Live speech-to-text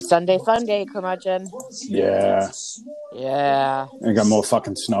Sunday fun day, curmudgeon. Yeah. Yeah. I got more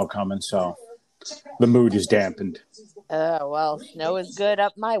fucking snow coming, so the mood is dampened. Well, snow is good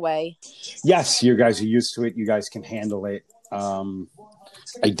up my way. Yes, you guys are used to it. You guys can handle it.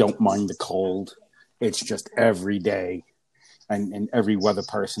 I don't mind the cold. It's just every day. And every weather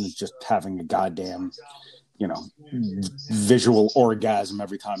person is just having a goddamn, visual orgasm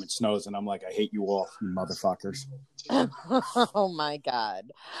every time it snows. And I'm like, I hate you all, you motherfuckers. Oh, my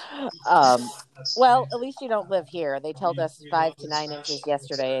God. Well, at least you don't live here. They told us 5 to 9 inches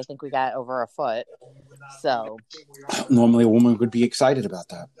yesterday. I think we got over a foot. So normally a woman would be excited about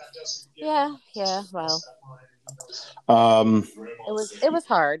that. Yeah. Well, it was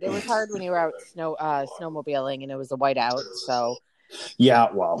hard. It was hard when you were out snowmobiling and it was a whiteout. So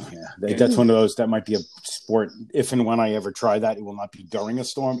that's one of those that might be a sport. If and when I ever try that, it will not be during a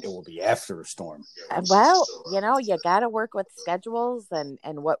storm. It will be after a storm. Well, you got to work with schedules and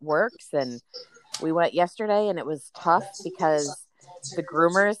what works. And we went yesterday and it was tough because the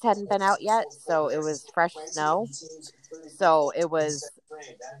groomers hadn't been out yet. So it was fresh snow. So it was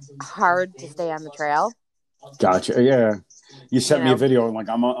hard to stay on the trail. Gotcha. Yeah. You sent me a video and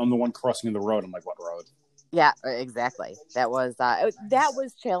I'm the one crossing the road. I'm like, what road? Yeah, exactly. That was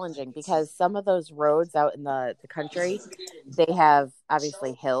challenging because some of those roads out in the country, they have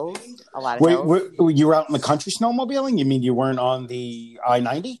obviously hills, a lot of hills. Wait, you were out in the country snowmobiling? You mean you weren't on the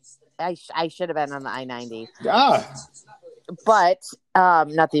I-90? I should have been on the I-90. But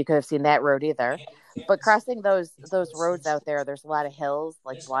not that you could have seen that road either. But crossing those roads out there's a lot of hills,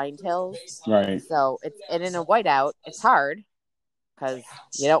 like blind hills. Right. So and in a whiteout, it's hard because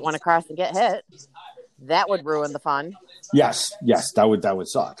you don't want to cross and get hit. That would ruin the fun. Yes, that would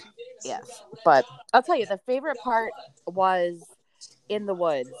suck. Yes, but I'll tell you, the favorite part was in the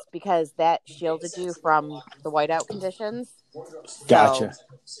woods because that shielded you from the whiteout conditions. Gotcha.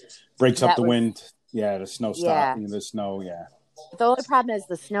 Breaks up the wind. Yeah, the snow stop. Yeah. The snow, yeah. The only problem is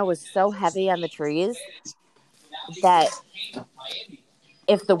the snow was so heavy on the trees that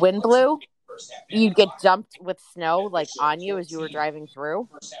if the wind blew, you'd get dumped with snow on you as you were driving through.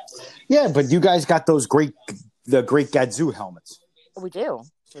 Yeah, but you guys got the great Gadzoo helmets. We do.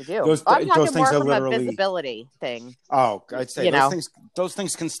 Those I'm talking things more are from literally a visibility thing. Oh, I'd say those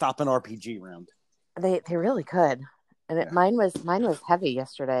things can stop an RPG round. They really could. And mine was heavy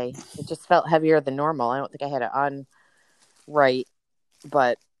yesterday. It just felt heavier than normal. I don't think I had it on right,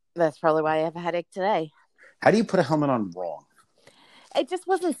 but that's probably why I have a headache today. How do you put a helmet on wrong? It just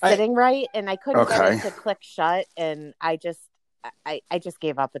wasn't sitting right, and I couldn't get it to click shut, and I just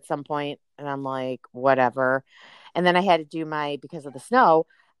gave up at some point, and I'm like, whatever. And then I had to do because of the snow,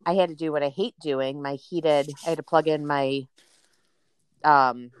 I had to do what I hate doing, I had to plug in my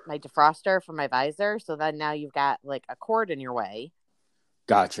my defroster for my visor, so then now you've got a cord in your way.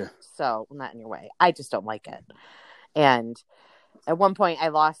 Gotcha. So, not in your way. I just don't like it. And at one point I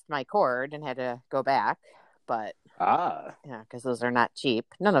lost my cord and had to go back, but because those are not cheap.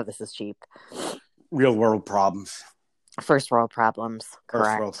 None of this is cheap. Real world problems. First world problems. Correct.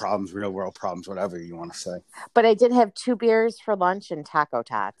 First world problems, real world problems, whatever you want to say. But I did have 2 beers for lunch and taco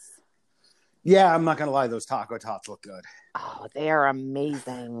tots. Yeah, I'm not going to lie. Those taco tots look good. Oh, they are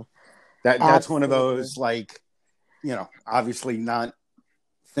amazing. That's one of those, obviously not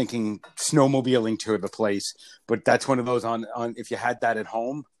thinking snowmobiling to the place, but that's one of those on if you had that at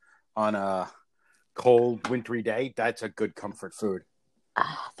home on a cold wintry day, that's a good comfort food.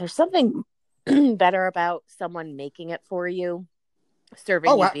 There's something better about someone making it for you,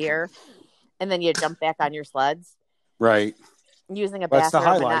 serving you beer, and then you jump back on your sleds. Right. Using a bathroom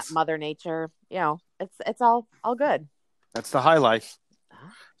and not Mother Nature. It's all good. That's the high life.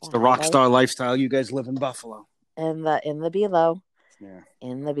 It's the rock star lifestyle you guys live in Buffalo. In the below. Yeah.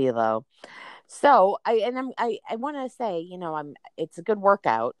 In the below. So I want to say, it's a good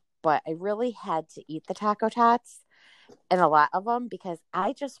workout, but I really had to eat the taco tots and a lot of them because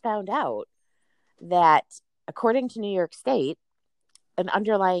I just found out that according to New York State, an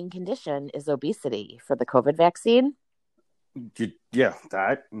underlying condition is obesity for the COVID vaccine. Yeah,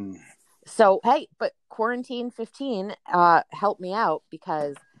 that. So, hey, but Quarantine 15 helped me out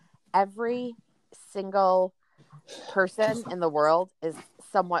because every single person in the world is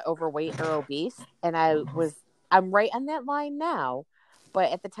somewhat overweight or obese. And I'm right on that line now.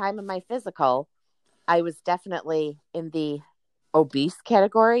 But at the time of my physical, I was definitely in the obese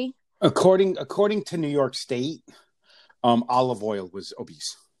category. According to New York State, olive oil was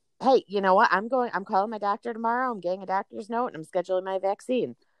obese. Hey, you know what? I'm calling my doctor tomorrow. I'm getting a doctor's note and I'm scheduling my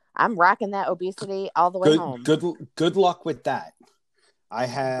vaccine. I'm rocking that obesity all the way home. Good luck with that. I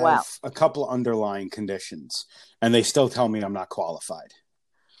have a couple of underlying conditions and they still tell me I'm not qualified.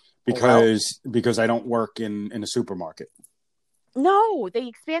 because I don't work in a supermarket. No, they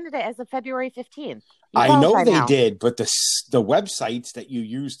expanded it as of February 15th. I know they did, but the websites that you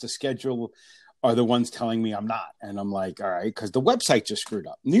use to schedule are the ones telling me I'm not, and I'm like, all right, because the website just screwed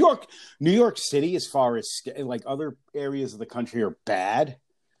up. New York City, as far as like other areas of the country are bad,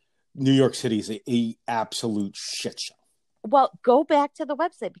 New York City is a absolute shit show. Well, go back to the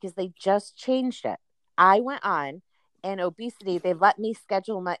website because they just changed it. I went on, and obesity, they let me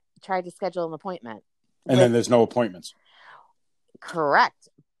try to schedule an appointment. And then there's no appointments. Correct.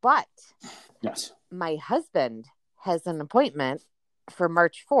 But yes, my husband has an appointment for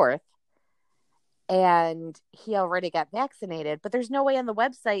March 4th, and he already got vaccinated, but there's no way on the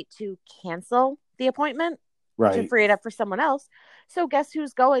website to cancel the appointment to free it up for someone else. So guess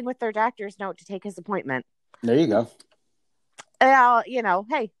who's going with their doctor's note to take his appointment? There you go.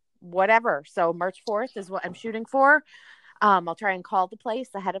 Hey, whatever. So March 4th is what I'm shooting for. I'll try and call the place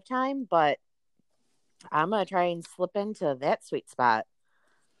ahead of time, but I'm going to try and slip into that sweet spot.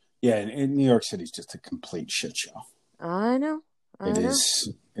 Yeah, and New York City is just a complete shit show. I know. It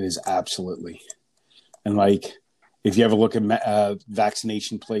is absolutely. And like, if you ever look at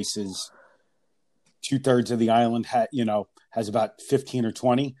vaccination places, 2/3 of the island has about 15 or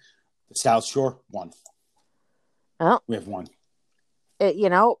 20. The South Shore, 1. Oh, we have 1.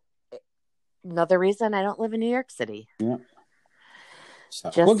 Another reason I don't live in New York City. Yeah.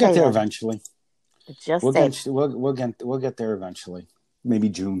 So we'll get there eventually. We'll get there eventually. Maybe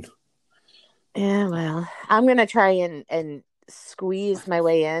June. Yeah, well, I'm gonna try and squeeze my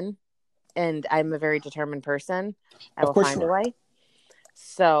way in, and I'm a very determined person. I will find a way.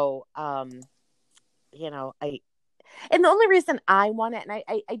 So, and the only reason I want it, and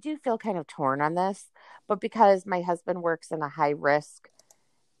I do feel kind of torn on this, but because my husband works in a high risk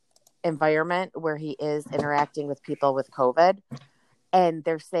environment where he is interacting with people with COVID, and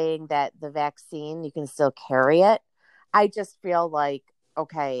they're saying that the vaccine, you can still carry it. I just feel like,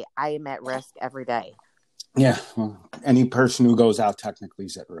 okay, I am at risk every day. Yeah. Well, any person who goes out technically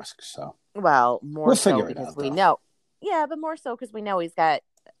is at risk. So, well, more so because we know. Yeah, but more so because we know he's got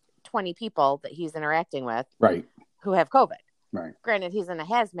 20 people that he's interacting with. Right. Who have COVID. Right. Granted, he's in a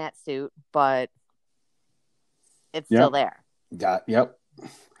hazmat suit, but it's still there. Yep.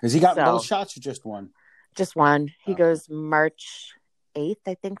 Has he gotten both shots or just one? Just one. He goes March 8th,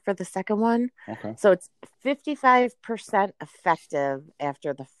 I think, for the second one. Okay. So it's 55% effective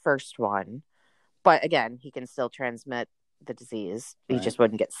after the first one. But again, he can still transmit the disease. He just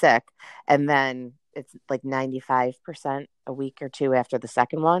wouldn't get sick. And then it's like 95% a week or two after the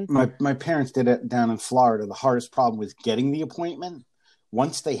second one. My parents did it down in Florida. The hardest problem was getting the appointment.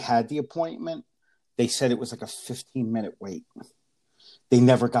 Once they had the appointment, they said it was like a 15-minute wait. They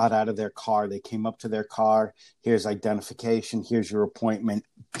never got out of their car. They came up to their car. Here's identification. Here's your appointment.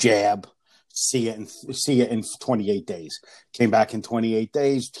 Jab. See you in 28 days. Came back in 28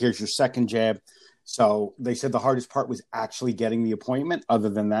 days. Here's your second jab. So they said the hardest part was actually getting the appointment. Other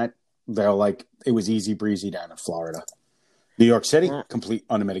than that, they're like, it was easy breezy down in Florida. New York City, complete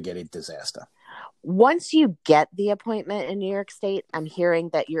unmitigated disaster. Once you get the appointment in New York State, I'm hearing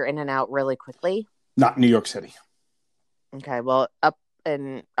that you're in and out really quickly. Not New York City. Okay, well, up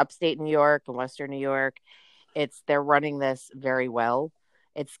in upstate New York and Western New York, they're running this very well.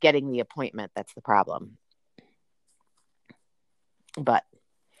 It's getting the appointment that's the problem. But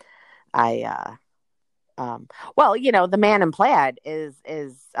the man in plaid is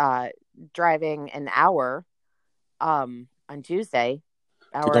driving an hour on Tuesday,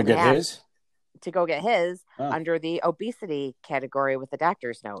 to go get his under the obesity category with the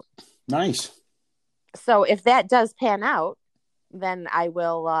doctor's note. Nice. So if that does pan out, then I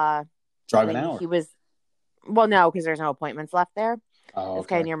will drive an hour. No, because there's no appointments left there. Oh, okay. It's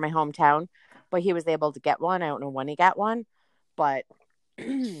kind of near my hometown, but he was able to get one. I don't know when he got one, but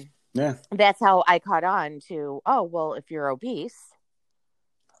yeah, that's how I caught on to. Oh, well, if you're obese,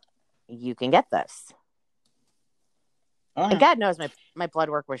 you can get this. And God knows my blood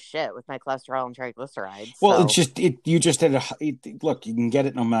work was shit with my cholesterol and triglycerides. Well, so. It's just you just had look. You can get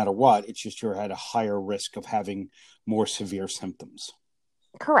it no matter what. It's just you're at a higher risk of having more severe symptoms.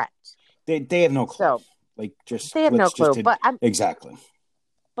 Correct. They have no clue. So, they have no clue. Exactly.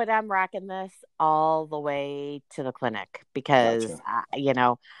 But I'm rocking this all the way to the clinic because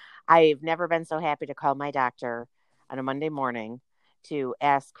I've never been so happy to call my doctor on a Monday morning to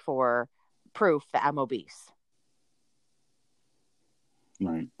ask for proof that I'm obese.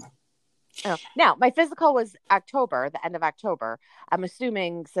 Right. Oh. Now, my physical was the end of October. I'm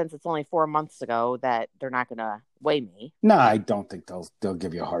assuming since it's only 4 months ago that they're not going to weigh me. No, I don't think they'll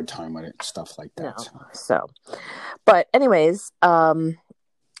give you a hard time with it, stuff like that. No. So, but anyways,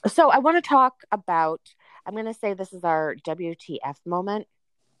 So I want to talk about, I'm going to say this is our WTF moment.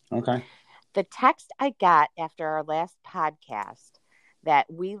 Okay. The text I got after our last podcast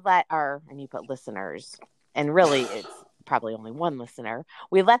that we let our, and you put listeners, and really it's probably only one listener,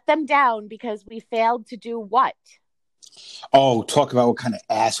 we let them down because we failed to do what? Oh, talk about what kind of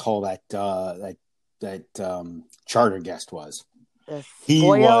asshole that charter guest was. The He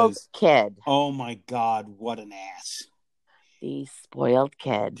spoiled was kid. Oh my God, what an ass. The spoiled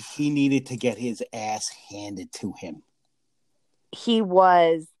kid. He needed to get his ass handed to him. He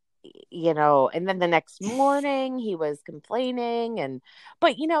was, and then the next morning he was complaining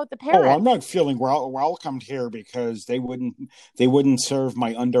but the parents. Oh, I'm not feeling welcomed here because they wouldn't serve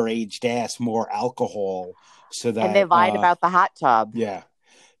my underage ass more alcohol so that. And they lied about the hot tub. Yeah,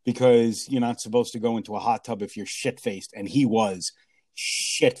 because you're not supposed to go into a hot tub if you're shit-faced, and he was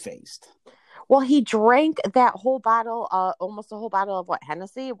shit-faced. Well, he drank that whole bottle, almost a whole bottle of what,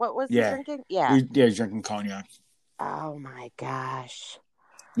 Hennessy? What was he drinking? Yeah. He's drinking cognac. Oh my gosh.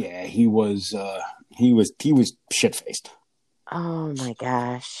 Yeah, he was shit-faced. Oh my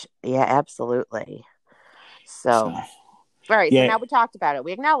gosh. Yeah, absolutely. So all right, so now we talked about it.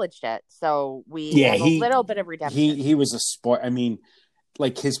 We acknowledged it. So we have a little bit of redemption. He was a sport. I mean,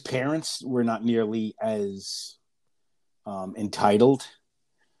 like his parents were not nearly as entitled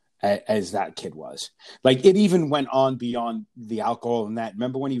as that kid was. Like it even went on beyond the alcohol and that.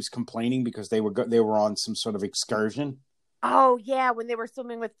 Remember when he was complaining because they were on some sort of excursion? Oh yeah, when they were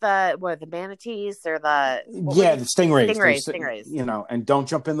swimming with the manatees or the stingrays. Stingrays. And don't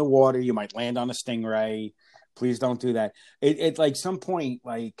jump in the water. You might land on a stingray. Please don't do that. It like some point,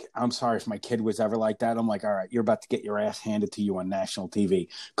 like, I'm sorry if my kid was ever like that. I'm like, all right, you're about to get your ass handed to you on national TV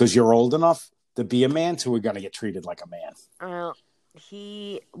because you're old enough to be a man, so we're going to get treated like a man. Well,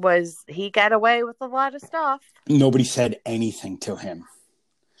 he got away with a lot of stuff. Nobody said anything to him.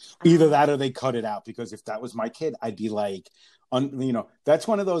 Either that or they cut it out, because if that was my kid, I'd be like, that's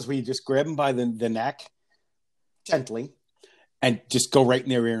one of those where you just grab them by the neck gently and just go right in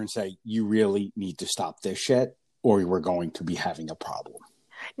their ear and say, you really need to stop this shit or we're going to be having a problem.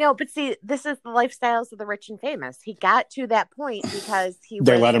 No, but see, this is the lifestyles of the rich and famous. He got to that point because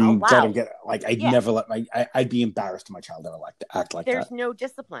they let him get, like, I'd be embarrassed if my child ever act like that. There's no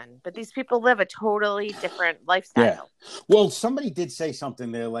discipline, but these people live a totally different lifestyle. Yeah. Well, somebody did say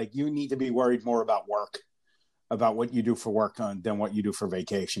something there, like, you need to be worried more about work, about what you do for work than what you do for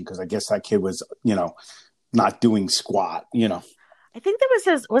vacation. Because I guess that kid was, not doing squat, I think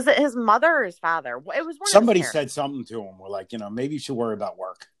that was it his mother or his father? It was one. Somebody said something to him. We're like, maybe you should worry about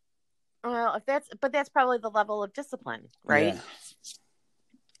work. Well, that's probably the level of discipline, right? Yeah.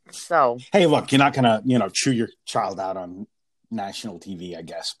 So, hey, look, you're not gonna, chew your child out on national TV, I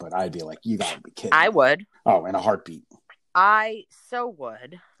guess. But I'd be like, you gotta be kidding. I would. Oh, in a heartbeat. I so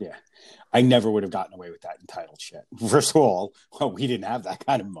would. Yeah. I never would have gotten away with that entitled shit. First of all, we didn't have that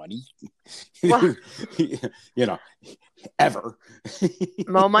kind of money. Well, ever.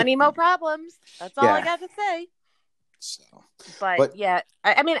 Mo money, mo problems. That's all I got to say. So, but yeah,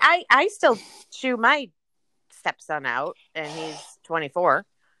 I mean, I still chew my stepson out, and he's 24.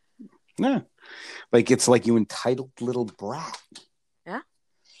 Yeah. Like, it's like, you entitled little brat. Yeah.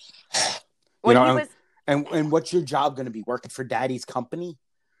 Well, he was... And what's your job going to be? Working for daddy's company?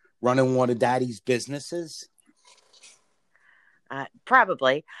 Running one of daddy's businesses?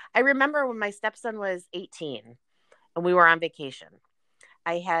 Probably. I remember when my stepson was 18 and we were on vacation.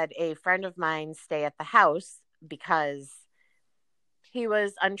 I had a friend of mine stay at the house because he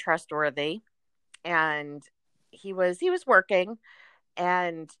was untrustworthy and he was working,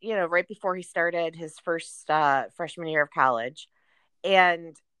 and, right before he started his first freshman year of college,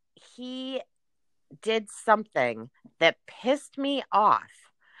 and he did something that pissed me off.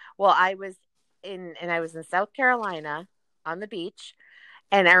 Well, I was in South Carolina on the beach,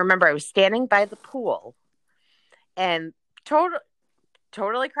 and I remember I was standing by the pool, and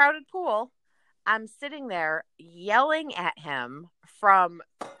totally crowded pool. I'm sitting there yelling at him from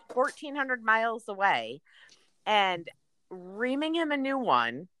 1,400 miles away and reaming him a new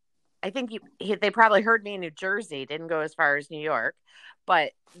one. I think they probably heard me in New Jersey, didn't go as far as New York.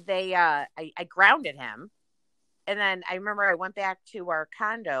 But I grounded him. And then I remember I went back to our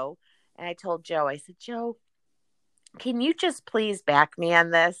condo and I told Joe, I said, Joe, can you just please back me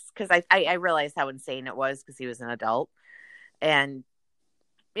on this? Because I realized how insane it was because he was an adult. And,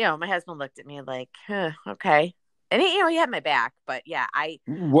 my husband looked at me like, okay. And he had my back. But yeah,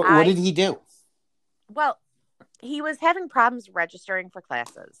 What did he do? Well, he was having problems registering for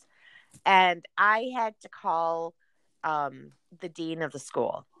classes. And I had to call the dean of the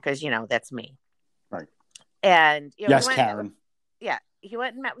school because that's me, right? And yes, Karen. Yeah, he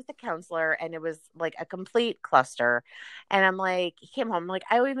went and met with the counselor, and it was like a complete cluster. And I'm like, he came home, like,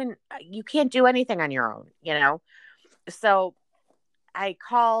 you can't do anything on your own, you know? So I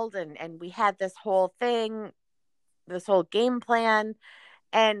called and we had this whole thing, this whole game plan.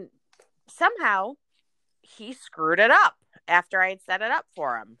 And somehow he screwed it up after I had set it up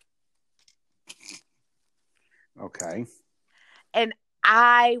for him. Okay. And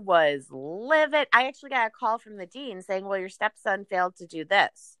I was livid. I actually got a call from the dean saying, well, your stepson failed to do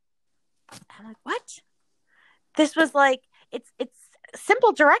this. I'm like, what? This was like, it's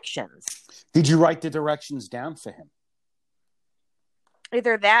simple directions. Did you write the directions down for him?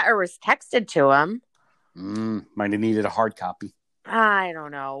 Either that or was texted to him. Might have needed a hard copy. I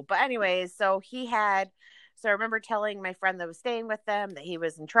don't know. But anyways, so I remember telling my friend that was staying with them that he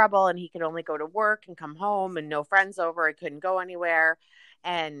was in trouble and he could only go to work and come home and no friends over. I couldn't go anywhere.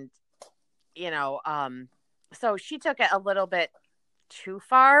 And, you know, so she took it a little bit too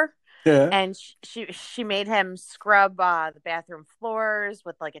far. Yeah. And she made him scrub the bathroom floors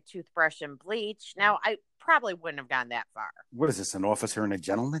with like a toothbrush and bleach. Now, I probably wouldn't have gone that far. What is this, an officer and a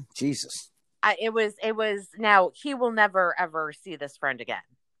gentleman? Jesus. It was. Now, he will never, ever see this friend again.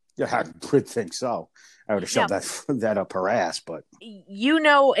 Yeah, I would think so. I would have shoved that up her ass, but... You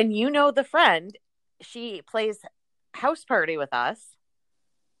know the friend. She plays house party with us.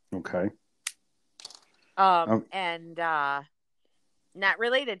 Okay. And not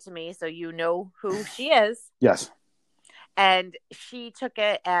related to me, so you know who she is. Yes. And she took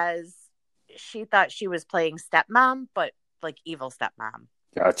it as she thought she was playing stepmom, but like evil stepmom.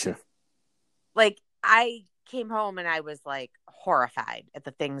 Gotcha. Like, I came home and I was like horrified at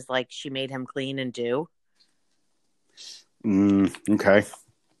the things like she made him clean and do. Okay.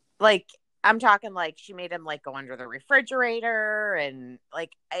 Like, I'm talking like she made him like go under the refrigerator and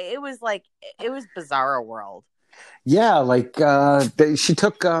like it was bizarre world. Yeah, like she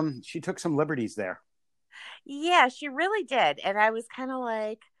took some liberties there. Yeah, she really did. And I was kind of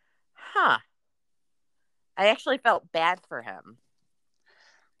like, huh. I actually felt bad for him.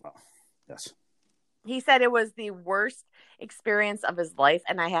 Well, yes. He said it was the worst experience of his life.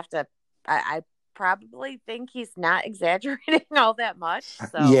 And I probably think he's not exaggerating all that much.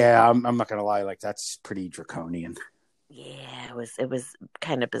 So. Yeah, I'm not going to lie. Like, that's pretty draconian. Yeah, it was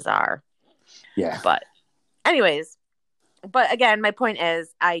kind of bizarre. Yeah. But anyways, again, my point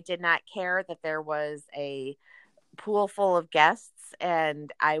is I did not care that there was a pool full of guests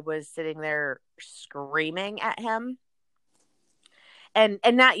and I was sitting there screaming at him and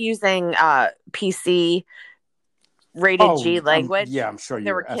not using PC rated G language. Yeah, I'm sure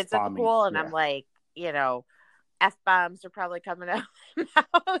there were kids at the pool and I'm like, you know, F-bombs are probably coming out of their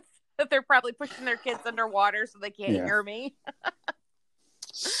mouth. They're probably pushing their kids underwater so they can't hear me.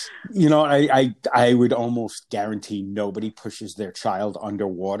 You know, I would almost guarantee nobody pushes their child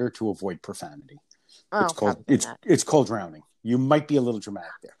underwater to avoid profanity. Oh, it's called drowning. You might be a little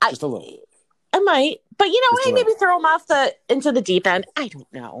dramatic there, just a little. I might, but you know, hey, maybe throw them into the deep end. I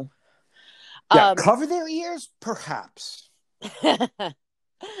don't know. Yeah, cover their ears, perhaps.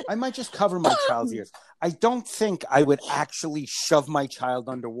 I might just cover my child's ears. I don't think I would actually shove my child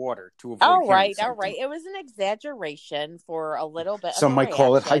underwater to avoid. All right. It was an exaggeration for a little bit. Some might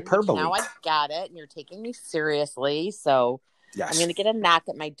call it hyperbole. Now I got it, and you're taking me seriously. So yes. I'm going to get a knock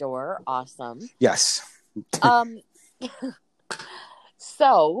at my door. Awesome. Yes.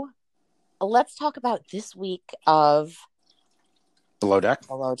 So let's talk about this week of Below Deck,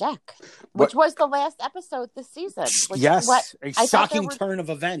 which was the last episode this season. Yes, a shocking turn of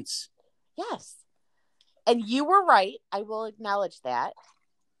events. Yes, and you were right. I will acknowledge that.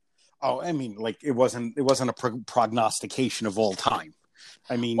 Oh, I mean, like it wasn't a prognostication of all time.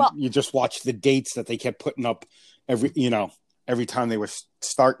 I mean, you just watch the dates that they kept putting up every time they were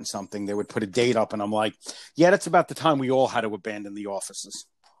starting something, they would put a date up, and I'm like, yeah, that's about the time we all had to abandon the offices.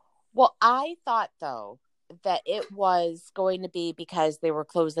 Well, I thought though that it was going to be because they were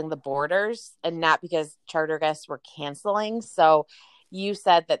closing the borders and not because charter guests were canceling. So you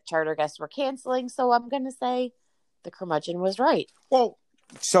said that charter guests were canceling. So I'm going to say the curmudgeon was right. Well,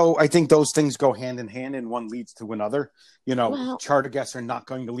 so I think those things go hand in hand and one leads to another. You know, charter guests are not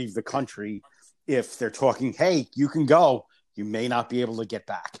going to leave the country if they're talking, hey, you can go. You may not be able to get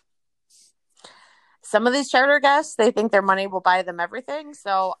back. Some of these charter guests, they think their money will buy them everything.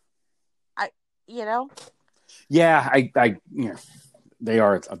 So Yeah, they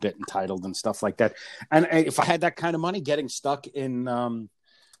are a bit entitled and stuff like that. And if I had that kind of money, getting stuck in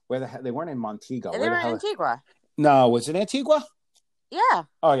where the hell they weren't in Montego. They were in Antigua. No, was it Antigua? Yeah.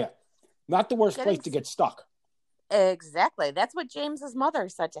 Oh yeah, not the worst place to get stuck. Exactly. That's what James's mother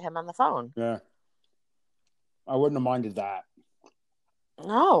said to him on the phone. Yeah, I wouldn't have minded that.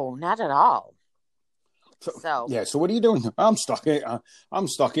 No, not at all. So yeah. So what are you doing? I'm stuck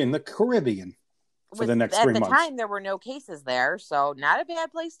in the Caribbean for the next 3 at the months. time there were no cases there, so not a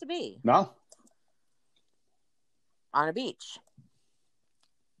bad place to be. No. On a beach.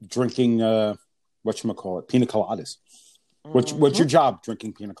 Drinking whatchamacallit, pina coladas. Mm-hmm. What's your job?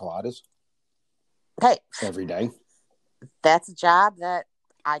 Drinking pina coladas? Okay. Every day. That's a job that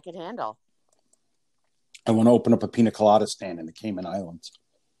I could handle. I want to open up a pina colada stand in the Cayman Islands.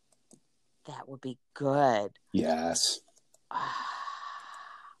 That would be good. Yes.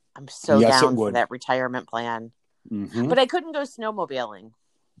 I'm so down for that retirement plan. Mm-hmm. But I couldn't go snowmobiling.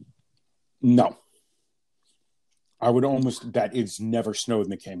 No. I would almost bet it's never snowed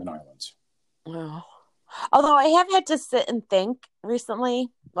in the Cayman Islands. Oh. Although I have had to sit and think recently.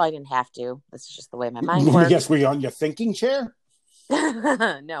 Well, I didn't have to. This is just the way my mind works. Yes, were you on your thinking chair?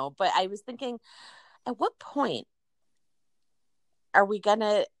 No, but I was thinking, at what point are we going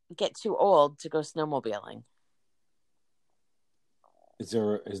to get too old to go snowmobiling? Is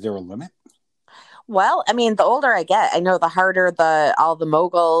there a limit? Well, I mean, the older I get, I know the harder all the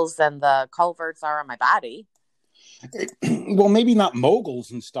moguls and the culverts are on my body. Well, maybe not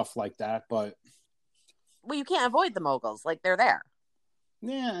moguls and stuff like that, but well, you can't avoid the moguls; like they're there.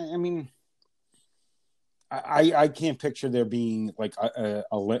 Yeah, I mean, I can't picture there being like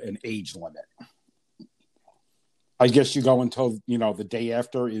an age limit. I guess you go until the day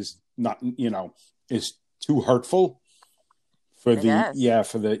after is not is too hurtful for the.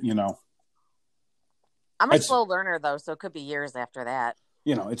 I'm a slow learner though, so it could be years after that.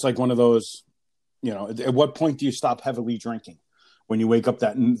 It's like one of those. At what point do you stop heavily drinking? When you wake up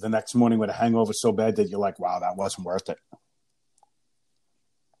the next morning with a hangover so bad that you're like, wow, that wasn't worth it.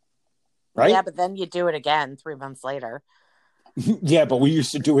 Right? Yeah, but then you do it again 3 months later. Yeah, but we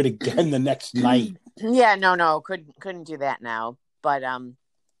used to do it again the next night. Yeah, no, couldn't do that now. But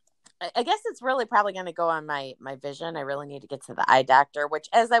I guess it's really probably going to go on my vision. I really need to get to the eye doctor, which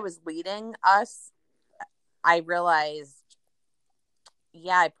as I was leading us, I realized,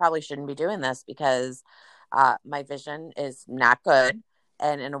 yeah, I probably shouldn't be doing this because my vision is not good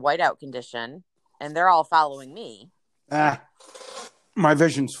and in a whiteout condition, and they're all following me. My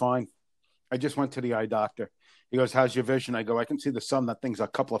vision's fine. I just went to the eye doctor. He goes, how's your vision? I go, I can see the sun. That thing's a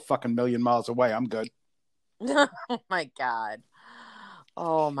couple of fucking million miles away. I'm good. Oh, my God.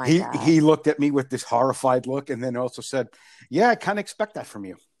 Oh, my God. He looked at me with this horrified look and then also said, yeah, I kind of expect that from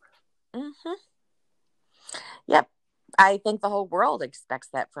you. Mm-hmm. Yep. I think the whole world expects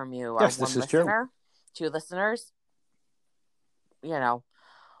that from you. Yes, this is true. 2 listeners,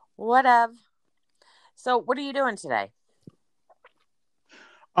 whatever. So what are you doing today?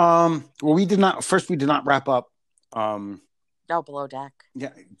 Well, we did not wrap up. Below deck.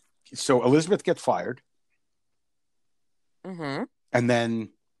 Yeah. So Elizabeth gets fired. Mm-hmm. And then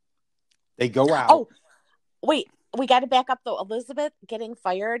they go out. Oh, wait. We got to back up though. Elizabeth getting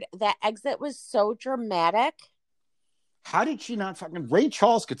fired. That exit was so dramatic. How did she not fucking... Ray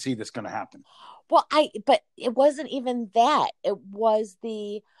Charles could see this going to happen. Well, but it wasn't even that. It was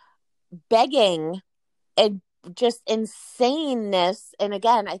the begging and just insaneness. And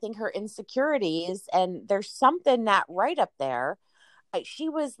again, I think her insecurities, and there's something not right up there. She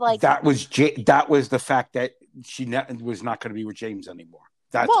was like... That was the fact that she was not going to be with James anymore.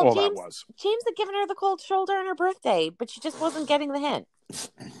 That's all that was. James had given her the cold shoulder on her birthday, but she just wasn't getting the hint.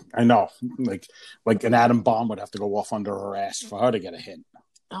 I know. Like an atom bomb would have to go off under her ass for her to get a hint.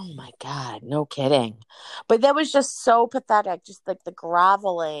 Oh, my God. No kidding. But that was just so pathetic. Just like the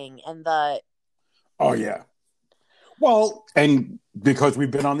groveling and the... Oh, yeah. Well, and because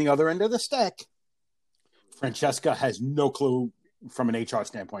we've been on the other end of the stick, Francesca has no clue from an HR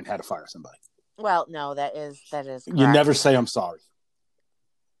standpoint how to fire somebody. Well, no, that is correct. You never say I'm sorry.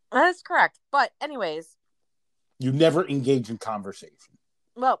 That's correct. But anyways. You never engage in conversation.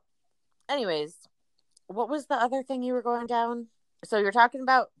 Well, anyways, what was the other thing you were going down? So you're talking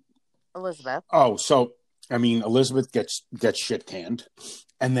about Elizabeth. Oh, so, I mean, Elizabeth gets shit canned.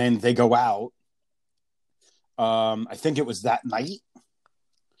 And then they go out. I think it was that night.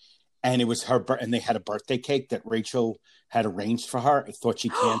 And it was her, and they had a birthday cake that Rachel had arranged for her. I thought she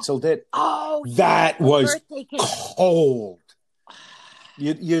canceled it. Oh, that was cold.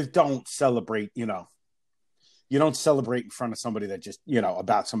 You don't celebrate, you don't celebrate in front of somebody that just,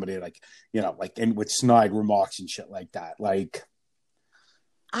 about somebody and with snide remarks and shit like that. Like,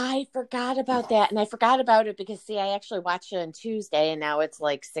 I forgot about that. And I forgot about it because, see, I actually watched it on Tuesday and now it's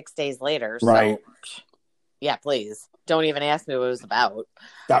like 6 days later. Right. So, yeah, please. Don't even ask me what it was about.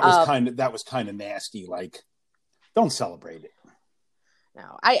 That was kind of nasty. Like, don't celebrate it.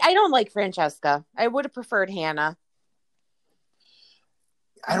 No, I don't like Francesca. I would have preferred Hannah.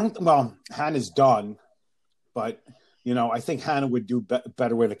 Hannah's done, but I think Hannah would do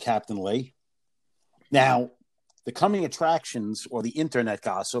better with a Captain Lee. Now, the coming attractions or the internet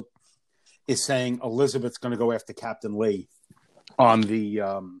gossip is saying Elizabeth's going to go after Captain Lee on the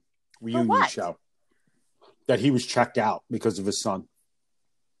reunion show. That he was checked out because of his son.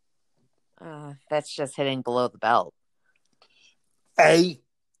 That's just hitting below the belt. A,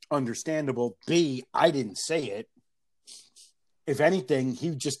 understandable. B, I didn't say it. If anything,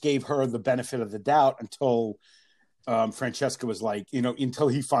 he just gave her the benefit of the doubt until Francesca was like, until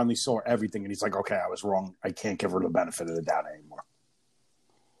he finally saw everything, and he's like, okay, I was wrong. I can't give her the benefit of the doubt anymore.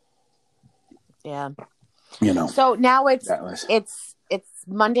 Yeah. So now it's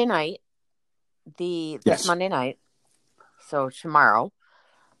Monday night. This Monday night. So tomorrow.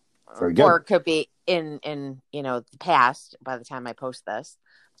 Very good. Or it could be in the past by the time I post this.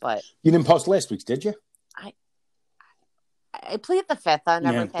 But you didn't post last week's, did you? I plead the fifth on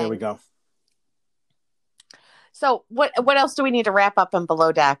everything. There we go. So what else do we need to wrap up in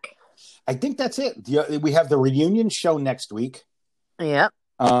Below Deck? I think that's it. We have the reunion show next week. Yep.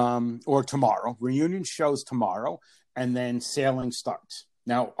 Or tomorrow. Reunion shows tomorrow, and then sailing starts.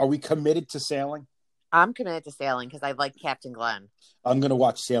 Now, are we committed to sailing? I'm committed to sailing because I like Captain Glenn. I'm going to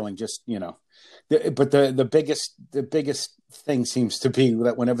watch sailing, just but the biggest thing seems to be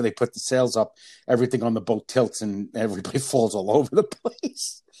that whenever they put the sails up, everything on the boat tilts and everybody falls all over the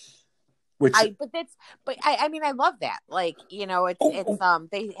place. I love that. Like, they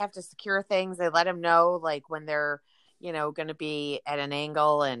have to secure things. They let them know like when they're going to be at an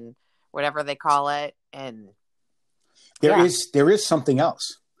angle and whatever they call it. And there is something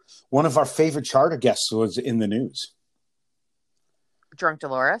else. One of our favorite charter guests was in the news. Drunk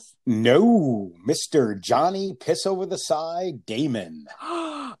Dolores? No, Mr. Johnny Piss Over the Side Damon.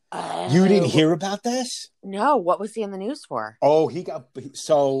 You didn't hear about this? No. What was he in the news for? Oh, he got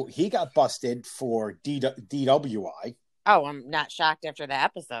busted for DWI. Oh, I'm not shocked after the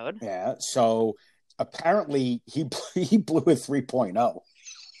episode. Yeah. So apparently he blew a 3.0.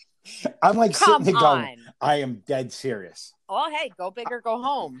 I'm like sitting there going, I am dead serious. Oh, hey, go big or go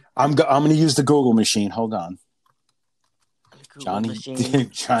home. I'm going to use the Google machine. Hold on. Johnny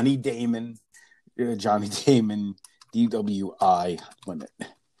Damon, DWI limit.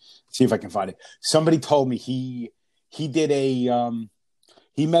 See if I can find it. Somebody told me he did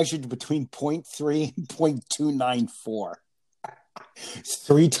he measured between 0.3 and 0.294.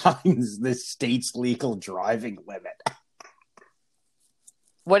 3 times the state's legal driving limit.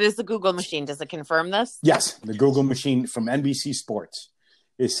 What is the Google machine? Does it confirm this? Yes, the Google machine from NBC Sports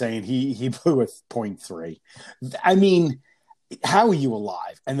is saying he blew a 0.3. I mean, how are you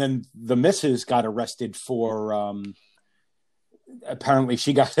alive? And then the missus got arrested for apparently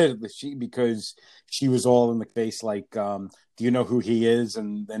because she was all in the face like, do you know who he is?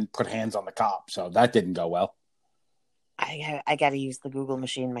 And then put hands on the cop. So that didn't go well. I got to use the Google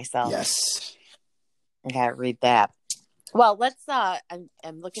machine myself. Yes. I got to read that. Well, let's I'm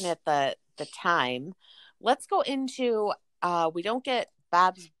looking at the time. Let's go into we don't get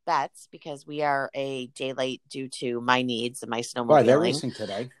Bob's Bets because we are a day late due to my needs and my snowmobiling. Why, they're racing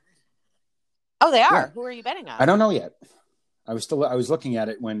today. Oh, they are. Yeah. Who are you betting on? I don't know yet. I was looking at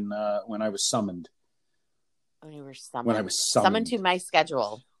it when I was summoned. When you were summoned. When I was summoned to my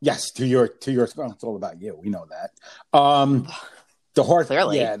schedule. Yes, to your. Well, it's all about you. We know that. The horse.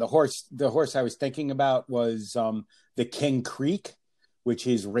 Clearly. Yeah, the horse I was thinking about was the King Creek, which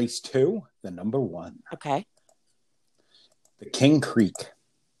is race 2, the number 1. Okay. The King Creek.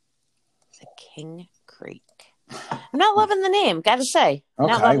 The King Creek. I'm not loving the name, gotta say.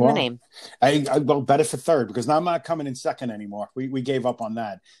 Okay, not loving the name. I will bet it for 3rd because now I'm not coming in 2nd anymore. We gave up on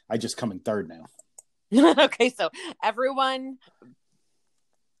that. I just come in 3rd now. Okay, so everyone,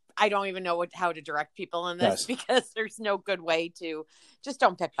 I don't even know how to direct people in this because there's no good way to just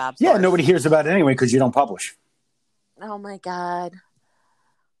don't pick Bob's horse. Nobody hears about it anyway because you don't publish. Oh my God.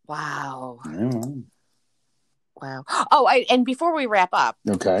 Wow. Mm-hmm. Wow. Oh, and before we wrap up,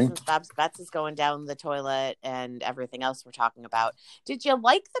 okay, since Bob's Bets is going down the toilet and everything else we're talking about, did you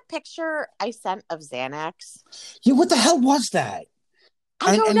like the picture I sent of Xanax? Yeah, what the hell was that?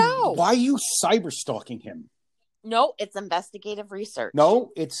 I don't know. Why are you cyber stalking him? No, it's investigative research.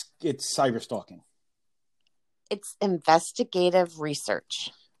 No, it's cyber stalking. It's investigative research.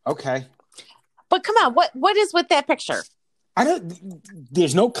 Okay. But come on, what is with that picture?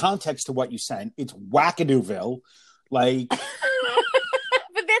 There's no context to what you sent. It's wackadooville. Like but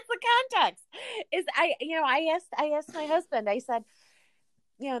that's the context. I asked my husband, I said,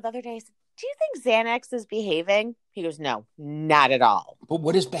 the other day, I said, do you think Xanax is behaving? He goes, no, not at all. But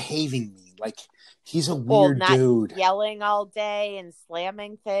what does behaving mean? Like, he's a weird not dude. Yelling all day and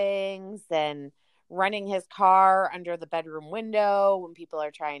slamming things and running his car under the bedroom window when people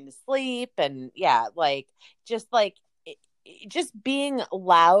are trying to sleep. And just being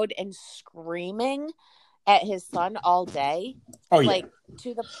loud and screaming at his son all day. Oh, yeah. Like,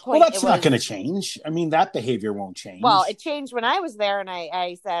 to the point. Well, that's not going to change. I mean, that behavior won't change. Well, it changed when I was there, and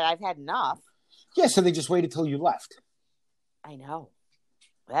I said, I've had enough. Yeah, so they just waited till you left. I know.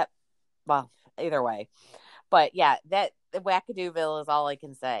 Well, either way. But yeah, that Wackadooville is all I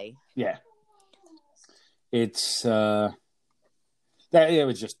can say. Yeah. It's, it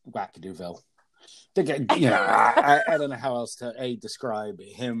was just Wackadooville. I don't know how else to A, describe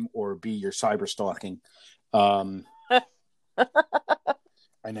him, or B, your cyber stalking. And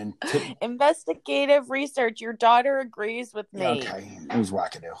then investigative research. Your daughter agrees with me. Okay, it was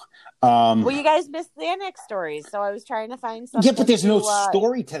wackadoo. Well, you guys missed the annex stories, so I was trying to find something. Yeah, but there's no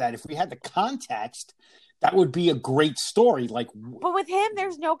story to that. If we had the context, that would be a great story. But with him,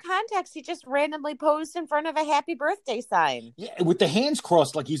 there's no context. He just randomly posed in front of a happy birthday sign. Yeah, with the hands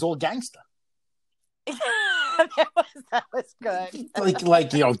crossed, like he's all gangster. that was good.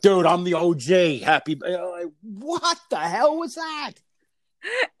 Dude, I'm the OG. Happy. What the hell was that?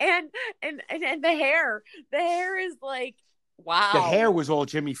 And the hair is like, wow. The hair was all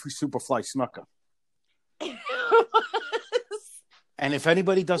Jimmy Superfly Snuka. And if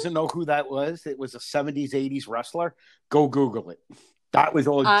anybody doesn't know who that was, it was a 70s, 80s wrestler. Go Google it. That was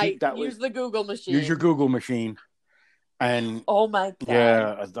all. Use the Google machine. Use your Google machine. And oh my god,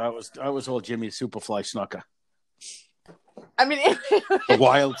 yeah, that was all Jimmy Superfly Snuka. I mean, the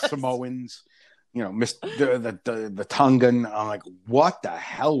Wild Samoans, the Tongan. I'm like, what the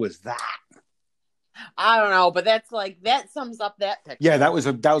hell was that? I don't know, but that sums up that picture. Yeah, that was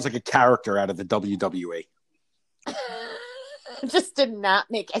like a character out of the WWE. It just did not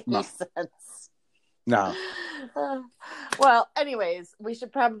make any sense. No. Well, anyways, we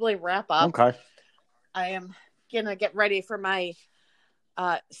should probably wrap up. Okay. I am gonna get ready for my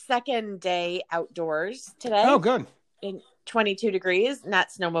second day outdoors today. Oh, good. In 22 degrees, not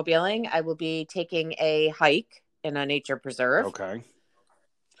snowmobiling. I will be taking a hike in a nature preserve. Okay.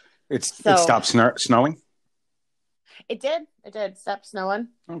 It stopped snowing? It did stop snowing.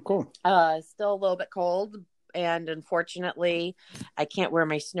 Oh, cool. Still a little bit cold, and unfortunately, I can't wear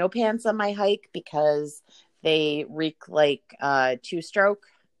my snow pants on my hike because they reek like two-stroke,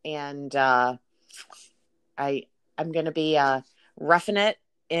 and I'm going to be roughing it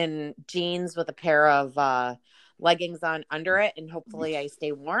in jeans with a pair of leggings on under it, and hopefully I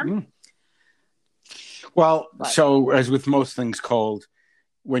stay warm. Mm. Well, so as with most things cold,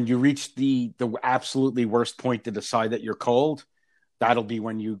 when you reach the absolutely worst point to decide that you're cold, that'll be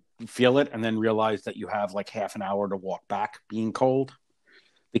when you feel it and then realize that you have like half an hour to walk back being cold.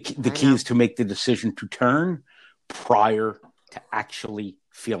 The key is to make the decision to turn prior to actually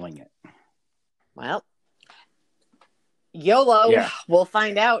feeling it. Well, YOLO. Yeah. We'll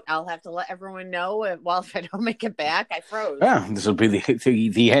find out. I'll have to let everyone know if I don't make it back, I froze. Yeah, this will be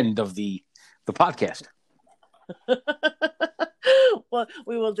the end of the podcast. Well,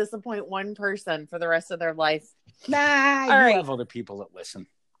 we will disappoint one person for the rest of their life. Nah, you have other people that listen.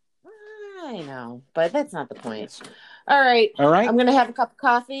 I know, but that's not the point. All right. I'm going to have a cup of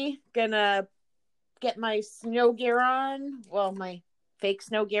coffee. Going to get my snow gear on. Well, my fake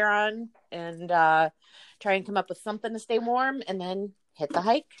snow gear on. And try and come up with something to stay warm. And then hit the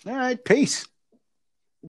hike. All right. Peace.